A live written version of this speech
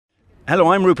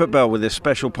Hello, I'm Rupert Bell with this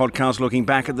special podcast looking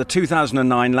back at the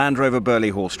 2009 Land Rover Burghley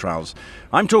Horse Trials.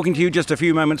 I'm talking to you just a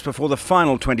few moments before the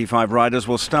final 25 riders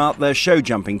will start their show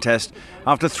jumping test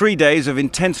after 3 days of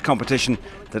intense competition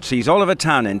that sees Oliver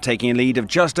Townend taking a lead of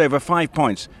just over 5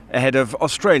 points ahead of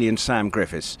Australian Sam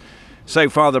Griffiths. So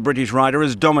far, the British rider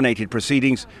has dominated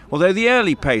proceedings, although the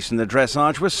early pace in the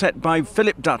dressage was set by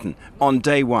Philip Dutton on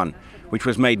day one, which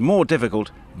was made more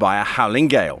difficult by a howling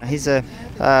gale. He's a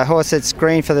horse that's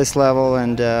green for this level,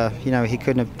 and he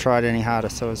couldn't have tried any harder,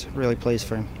 so I was really pleased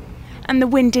for him. And the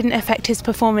wind didn't affect his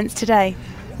performance today?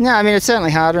 No, I mean, it's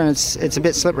certainly harder and it's a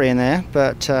bit slippery in there,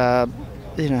 but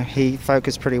he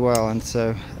focused pretty well, and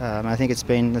so I think it's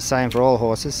been the same for all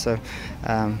horses, so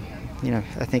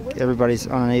I think everybody's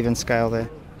on an even scale there.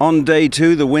 On day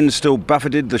two, the wind still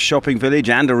buffeted the shopping village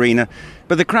and arena,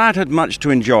 but the crowd had much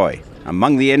to enjoy.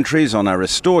 Among the entries on a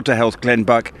restored to health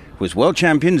Glenbuck was world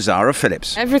champion Zara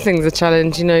Phillips. Everything's a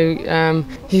challenge,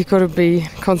 you've got to be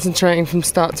concentrating from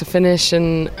start to finish,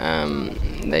 and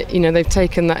they've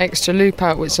taken that extra loop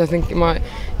out, which I think it might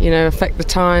affect the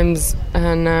times,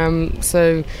 and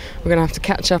so we're going to have to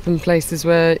catch up in places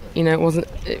where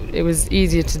it was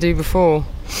easier to do before.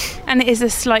 And it is a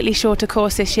slightly shorter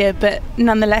course this year, but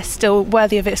nonetheless still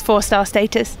worthy of its 4-star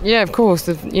status. Yeah, of course.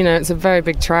 It's a very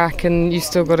big track, and you've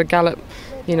still got to gallop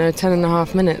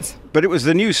 10.5 minutes. But it was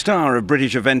the new star of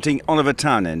British eventing, Oliver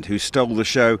Townend, who stole the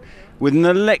show with an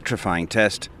electrifying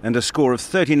test and a score of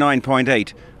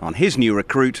 39.8 on his new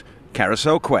recruit,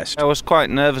 Carousel Quest. I was quite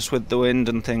nervous with the wind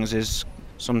and things. He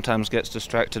sometimes gets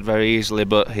distracted very easily,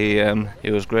 but he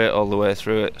was great all the way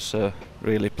through it, so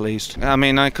really pleased. I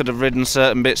mean, I could have ridden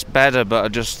certain bits better, but I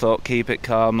just thought keep it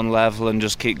calm and level and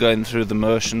just keep going through the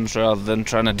motions rather than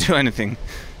trying to do anything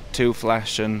too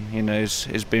flash, and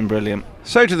he's been brilliant.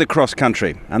 So to the cross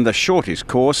country, and the shortest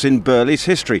course in Burghley's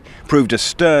history proved a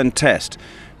stern test.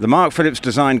 The Mark Phillips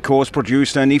designed course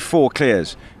produced only 4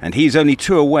 clears, and he's only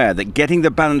too aware that getting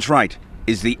the balance right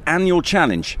is the annual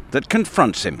challenge that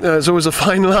confronts him. It's always a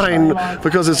fine line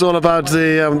because it's all about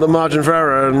the margin for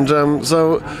error, and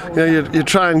you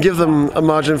try and give them a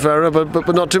margin for error,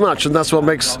 but not too much, and that's what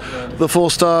makes the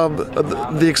 4-star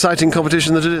the exciting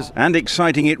competition that it is. And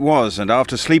exciting it was, and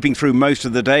after sleeping through most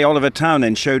of the day, Oliver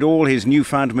Townend showed all his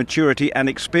newfound maturity and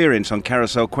experience on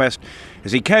Carousel Quest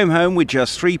as he came home with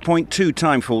just 3.2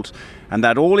 time faults and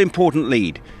that all-important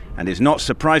lead, and is not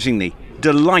surprisingly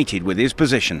delighted with his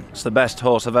position. It's the best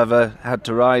horse I've ever had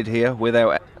to ride here,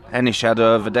 without any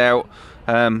shadow of a doubt,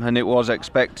 and it was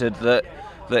expected that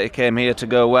he came here to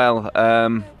go well,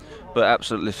 but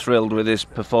absolutely thrilled with his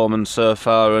performance so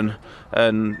far,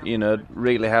 and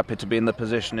really happy to be in the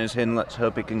position he's in. Let's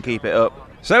hope he can keep it up.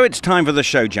 So it's time for the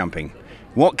show jumping.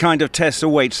 What kind of test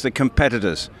awaits the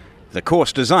competitors? The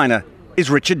course designer is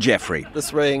Richard Jeffrey.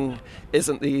 This ring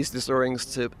isn't the easiest of rings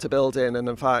to build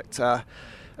in fact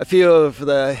a few of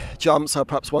the jumps are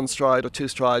perhaps 1 stride or 2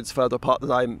 strides further apart than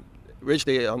I'm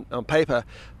originally on paper,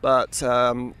 but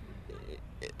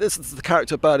this is the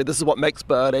character of Burghley. This is what makes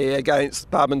Burghley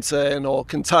against Badminton or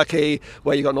Kentucky,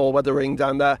 where you've got an all-weather ring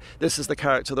down there. This is the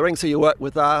character of the ring, so you work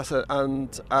with that,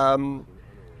 and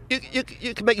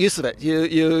you can make use of it.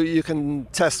 You can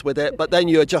test with it, but then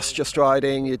you adjust your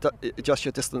striding, you adjust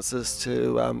your distances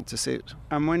to suit.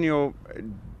 And when you're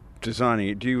designing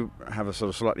it, do you have a sort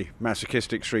of slightly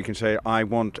masochistic streak and say, I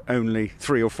want only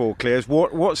 3 or 4 clears?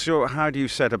 How do you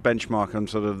set a benchmark on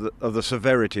sort of the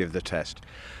severity of the test?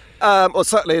 Well,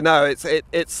 certainly no.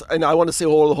 It's I want to see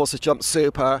all the horses jump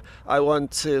super. I want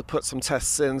to put some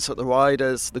tests in so that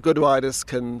the good riders,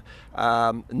 can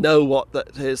know what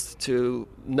that is, to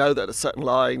know that a certain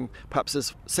line perhaps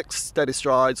is 6 steady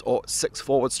strides or 6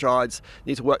 forward strides.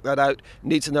 Need to work that out.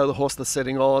 Need to know the horse they're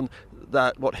sitting on,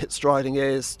 that what hit striding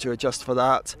is, to adjust for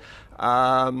that.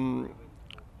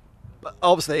 But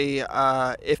obviously,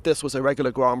 if this was a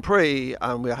regular Grand Prix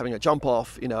and we were having a jump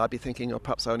off, I'd be thinking,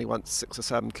 perhaps I only want 6 or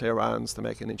 7 clear rounds to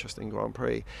make an interesting Grand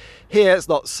Prix. Here, it's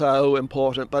not so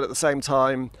important, but at the same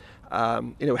time,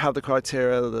 we have the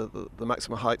criteria, the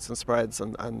maximum heights and spreads,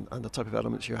 and the type of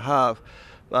elements you have.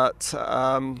 But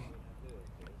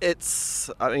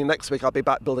next week I'll be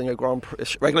back building a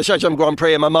regular show jump Grand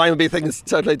Prix, and my mind will be things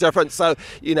totally different. So,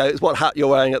 it's what hat you're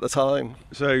wearing at the time.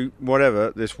 So,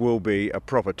 whatever, this will be a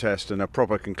proper test and a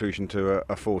proper conclusion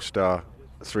to a 4-star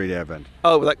 3-day event.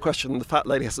 Oh, without question, the fat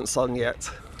lady hasn't sung yet.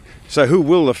 So who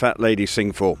will the fat lady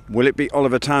sing for? Will it be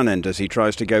Oliver Townend as he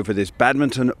tries to go for this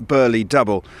Badminton Burghley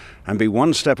double and be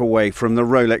 1 step away from the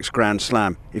Rolex Grand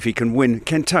Slam if he can win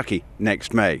Kentucky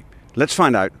next May? Let's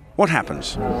find out what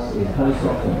happens.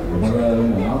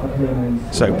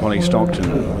 So Polly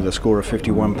Stockton with a score of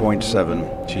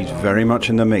 51.7. She's very much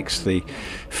in the mix, the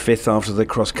 5th after the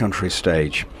cross-country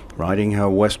stage, riding her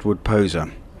Westwood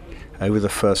Poser. Over the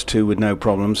first 2 with no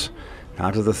problems.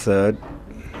 Out of the 3rd,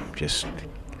 just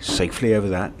safely over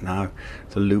that. Now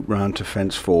the loop round to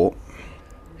fence 4.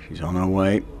 She's on her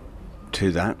way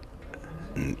to that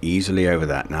and easily over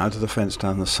that. Now to the fence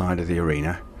down the side of the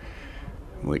arena,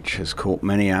 which has caught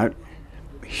many out.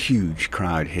 Huge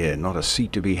crowd here, not a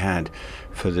seat to be had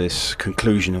for this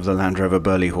conclusion of the Land Rover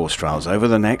Burghley Horse Trials. Over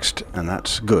the next, and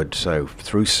that's good. So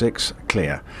through 6,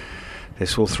 clear.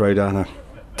 This will throw down a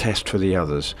test for the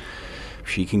others. If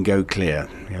she can go clear,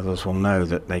 the others will know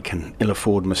that they can ill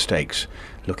afford mistakes.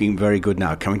 Looking very good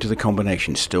now, coming to the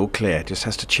combination, still clear, just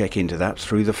has to check into that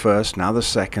through the 1st, now the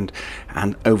 2nd,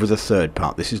 and over the 3rd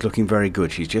part. This is looking very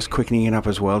good. She's just quickening it up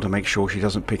as well to make sure she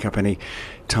doesn't pick up any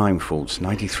time faults.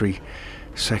 93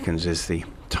 seconds is the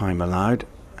time allowed,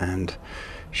 and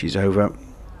she's over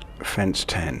fence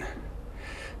 10.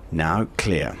 Now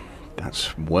clear.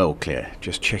 That's well clear.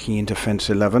 Just checking into fence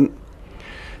 11.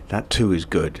 That too is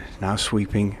good. Now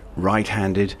sweeping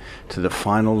right-handed to the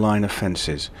final line of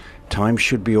fences. Time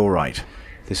should be all right.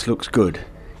 This looks good.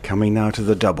 Coming now to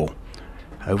the double.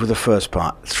 Over the 1st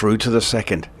part, through to the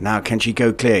 2nd. Now can she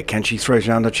go clear? Can she throw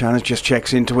down the challenge? Just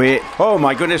checks into it. Oh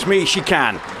my goodness me, she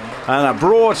can. And a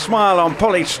broad smile on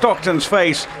Polly Stockton's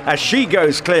face as she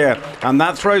goes clear. And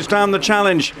that throws down the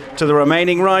challenge to the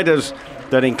remaining riders.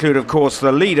 That include, of course,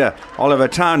 the leader, Oliver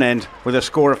Townend, with a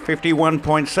score of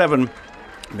 51.7.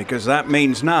 Because that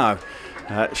means now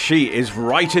she is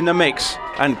right in the mix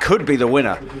and could be the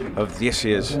winner of this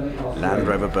year's Land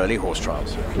Rover Burghley Horse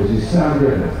Trials.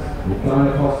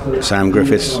 Sam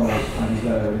Griffiths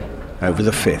over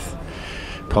the 5th.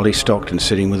 Polly Stockton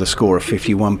sitting with a score of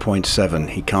 51.7.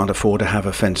 He can't afford to have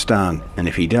a fence down, and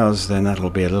if he does, then that'll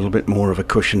be a little bit more of a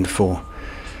cushion for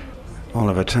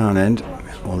Oliver Townend.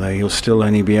 Although he'll still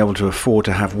only be able to afford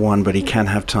to have 1, but he can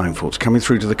have time faults. Coming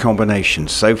through to the combination.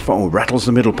 So far, rattles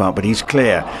the middle part, but he's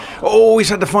clear. Oh, he's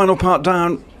had the final part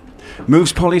down.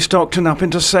 Moves Polly Stockton up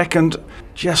into 2nd.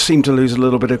 Just seemed to lose a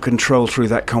little bit of control through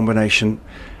that combination.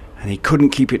 And he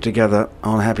couldn't keep it together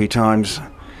on Happy Times.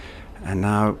 And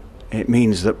now it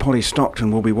means that Polly Stockton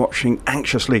will be watching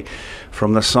anxiously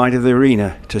from the side of the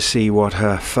arena to see what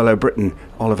her fellow Briton,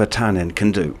 Oliver Townend,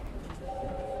 can do.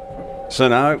 So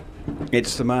now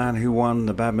it's the man who won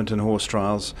the Badminton Horse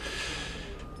Trials,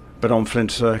 but on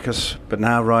Flint Circus, but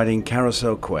now riding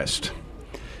Carousel Quest.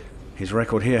 His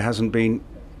record here hasn't been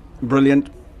brilliant,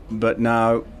 but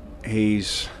now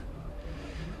he's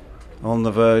on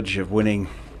the verge of winning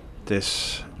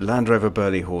this Land Rover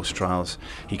Burghley Horse Trials.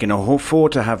 He can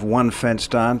afford to have 1 fence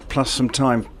down, plus some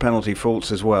time penalty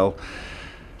faults as well.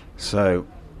 So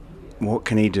what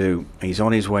can he do? He's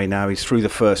on his way now. He's through the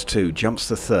first 2, jumps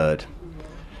the 3rd.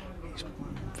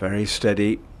 Very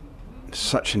steady.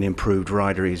 Such an improved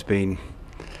rider he's been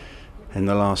in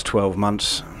the last 12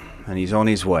 months, and he's on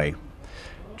his way.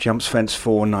 Jumps fence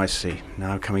 4 nicely.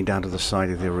 Now coming down to the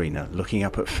side of the arena, looking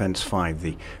up at fence 5,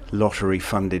 the lottery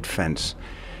funded fence.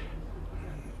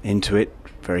 Into it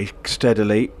very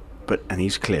steadily, and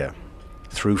he's clear.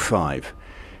 Through 5.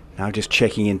 Now just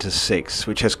checking into 6,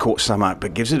 which has caught some out,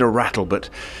 but gives it a rattle, but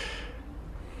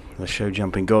the show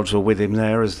jumping gods were with him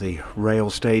there as the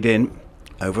rail stayed in.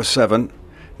 Over 7,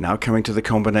 now coming to the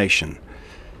combination.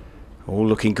 All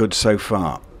looking good so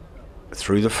far.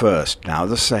 Through the 1st, now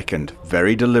the 2nd,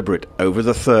 very deliberate. Over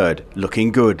the 3rd,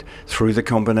 looking good. Through the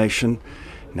combination,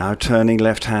 now turning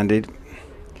left-handed.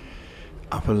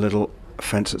 Up a little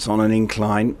fence that's on an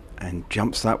incline and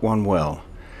jumps that one well.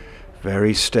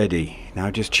 Very steady. Now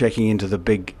just checking into the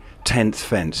big 10th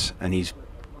fence, and he's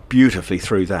beautifully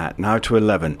through that. Now to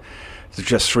 11. There's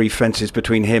just 3 fences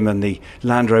between him and the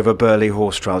Land Rover Burghley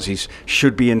Horse Trials. He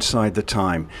should be inside the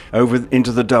time. Over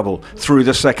into the double, through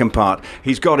the 2nd part.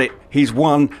 He's got it. He's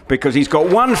won because he's got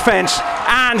 1 fence,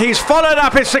 and he's followed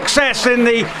up his success in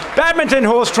the Badminton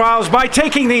Horse Trials by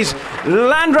taking these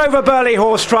Land Rover Burghley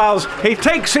Horse Trials. He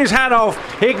takes his hat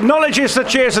off. He acknowledges the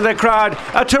cheers of the crowd.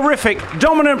 A terrific,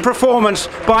 dominant performance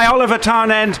by Oliver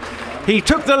Townend. He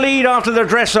took the lead after the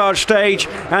dressage stage,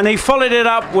 and he followed it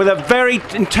up with a very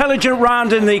intelligent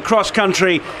round in the cross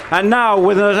country, and now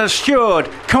with an assured,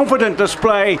 confident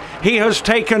display, he has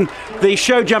taken the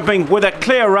show jumping with a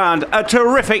clear round. A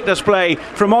terrific display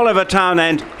from Oliver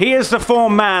Townend. He is the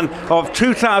form man of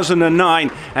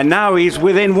 2009, and now he's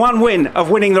within 1 win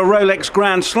of winning the Rolex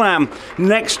Grand Slam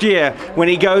next year when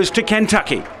he goes to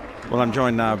Kentucky. Well, I'm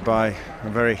joined now by a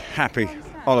very happy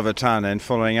Oliver Townend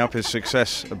following up his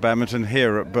success at badminton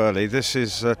here at Burghley. This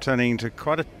is turning into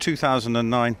quite a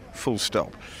 2009 full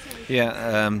stop.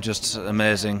 Yeah, just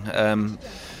amazing.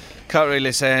 Can't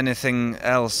really say anything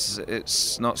else.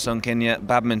 It's not sunk in yet.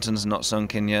 Badminton's not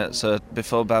sunk in yet. So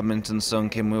before badminton's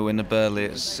sunk in, we win a Burghley.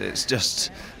 It's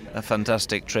just a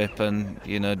fantastic trip, and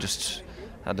just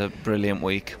had a brilliant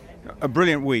week. A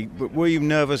brilliant week, but were you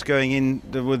nervous going in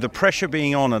with the pressure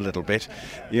being on a little bit?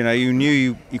 You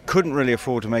knew you couldn't really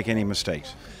afford to make any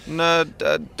mistakes. No,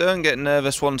 don't get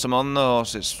nervous once I'm on the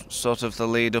horse. It's sort of the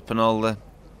lead up and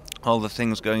all the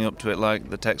things going up to it, like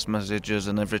the text messages,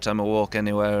 and every time I walk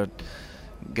anywhere I'd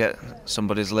get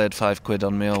somebody's laid £5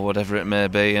 on me or whatever it may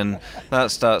be, and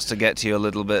that starts to get to you a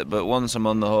little bit. But once I'm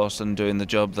on the horse and doing the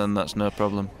job, then that's no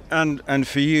problem. And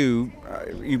for you,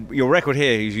 your record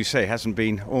here, as you say, hasn't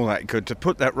been all that good. To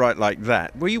put that right like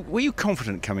that, were you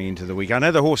confident coming into the week? I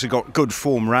know the horse had got good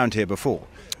form round here before.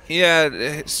 Yeah,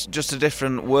 it's just a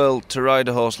different world to ride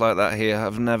a horse like that here.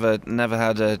 I've never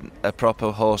had a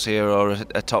proper horse here, or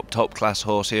a top class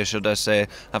horse here, should I say.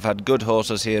 I've had good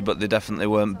horses here, but they definitely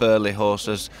weren't Burghley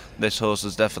horses. This horse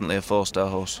is definitely a 4-star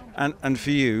horse. And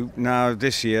for you, now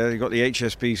this year, you've got the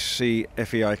HSBC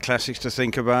FEI Classics to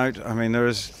think about. I mean,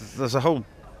 there's a whole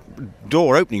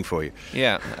door opening for you.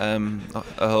 Yeah,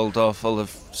 a whole door full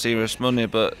of serious money,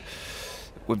 but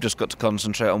we've just got to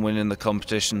concentrate on winning the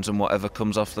competitions, and whatever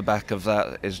comes off the back of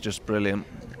that is just brilliant.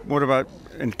 What about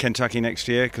in Kentucky next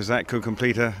year? Because that could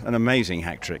complete an amazing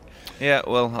hack trick. Yeah,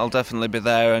 well, I'll definitely be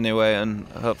there anyway, and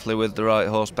hopefully with the right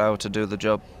horsepower to do the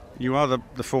job. You are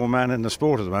the foreman in the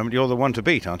sport at the moment. You're the one to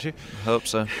beat, aren't you? Hope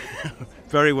so.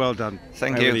 Very well done.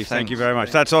 Thank you. Thank you very much.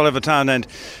 That's Oliver Townend,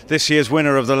 this year's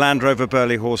winner of the Land Rover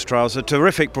Burghley Horse Trials. A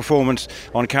terrific performance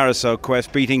on Carousel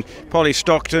Quest, beating Polly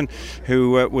Stockton,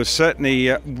 who was certainly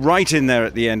right in there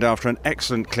at the end after an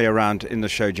excellent clear round in the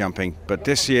show jumping. But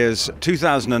this year's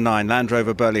 2009 Land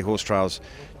Rover Burghley Horse Trials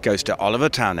goes to Oliver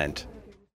Townend.